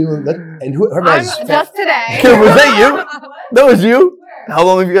 That's actually and whoever I'm has just today. Was that you? That was you? How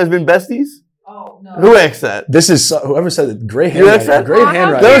long have you guys been besties? Oh, no. Who asked that? this is whoever said it. Great You asked that? handwriting. Great Oh, how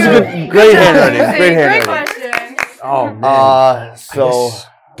handwriting. That was a cute. good, great handwriting. Great Great handwriting. question. Oh man. So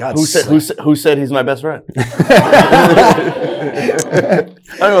God, who said he's my best friend? I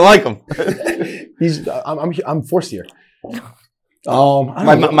don't even like him. I'm forced here. I don't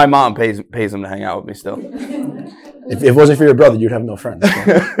know. My mom pays him to hang out with me still. If it wasn't for your brother, you'd have no friends.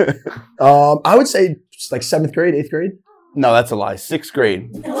 I would say it's like 7th grade, 8th grade. No, that's a lie. 6th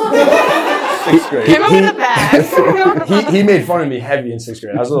grade. 6th grade. Came up with the best. He made fun of me heavy in 6th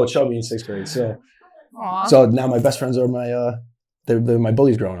grade. I was a little chubby in 6th grade. Aw. So now my best friends are my they're my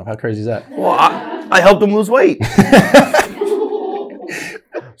bullies growing up. How crazy is that? Well, I helped him lose weight.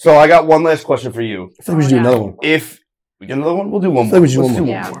 So I got one last question for you. I think we should do another one. If we get another one, we'll do one I think more. we should do Let's one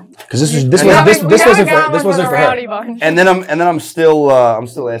do more. one more. Because this We wasn't for her. Rowdy bunch. And then I'm still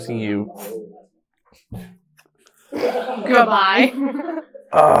asking you. Goodbye.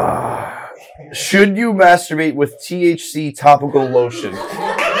 Should you masturbate with THC topical lotion?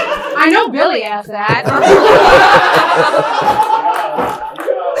 I know Billy asked that.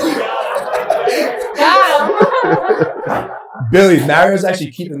 Got him. Billy, Mario's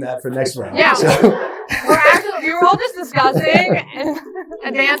actually keeping that for next round. Yeah. So, We were all just discussing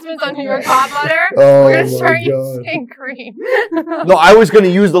advancements on New York hot butter. Oh We're gonna my start God. using cream. No, I was going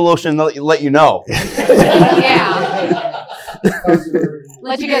to use the lotion and let you know. Yeah.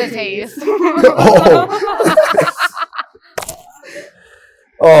 Let you get a taste.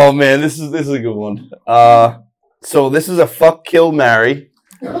 Oh man, this is a good one. So this is a fuck, kill, marry.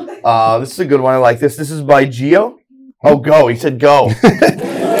 This is a good one. I like this. This is by Gio. Oh, go. He said go.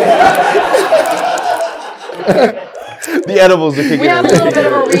 The edibles are kicking We have a in. little bit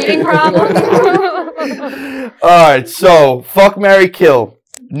of a reading problem. All right, so fuck, marry, kill.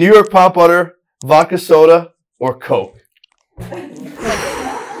 New York pot butter, vodka soda, or Coke?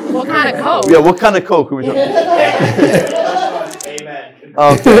 What kind of Coke? Yeah, what kind of Coke are we talking about?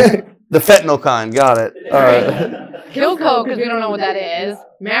 Okay. The fentanyl kind. Got it. All right. Kill Coke because we don't know what that is.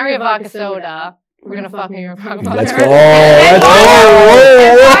 Marry a vodka soda. We're gonna fuck New York pot butter. Let's go. And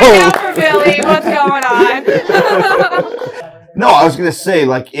Let's find out for Billy what's going on. No, I was gonna say,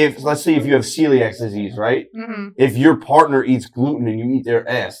 like, let's say if you have celiac disease, right? Mm-hmm. If your partner eats gluten and you eat their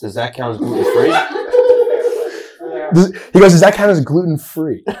ass, does that count as gluten free? He goes, does that count as gluten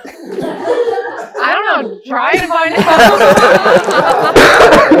free? I don't know. Try and find out.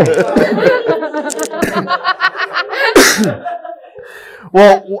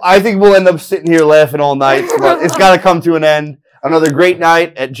 Well, I think we'll end up sitting here laughing all night, but it's got to come to an end. Another great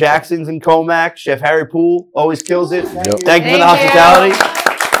night at Jackson's in Comac. Chef Harry Poole always kills it. Yep. Thank you for the Thank you. hospitality.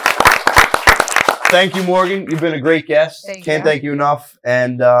 Thank you, Morgan. You've been a great guest. Thank Can't you. thank you enough,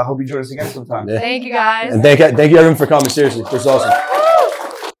 and hope you join us again sometime. Yeah. Thank you guys. And thank you everyone for coming. Seriously, this is awesome.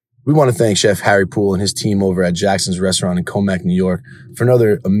 We want to thank Chef Harry Poole and his team over at Jackson's Restaurant in Comac, New York, for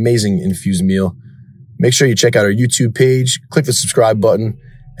another amazing infused meal. Make sure you check out our YouTube page, click the subscribe button,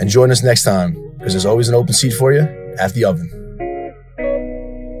 and join us next time, because there's always an open seat for you at the oven.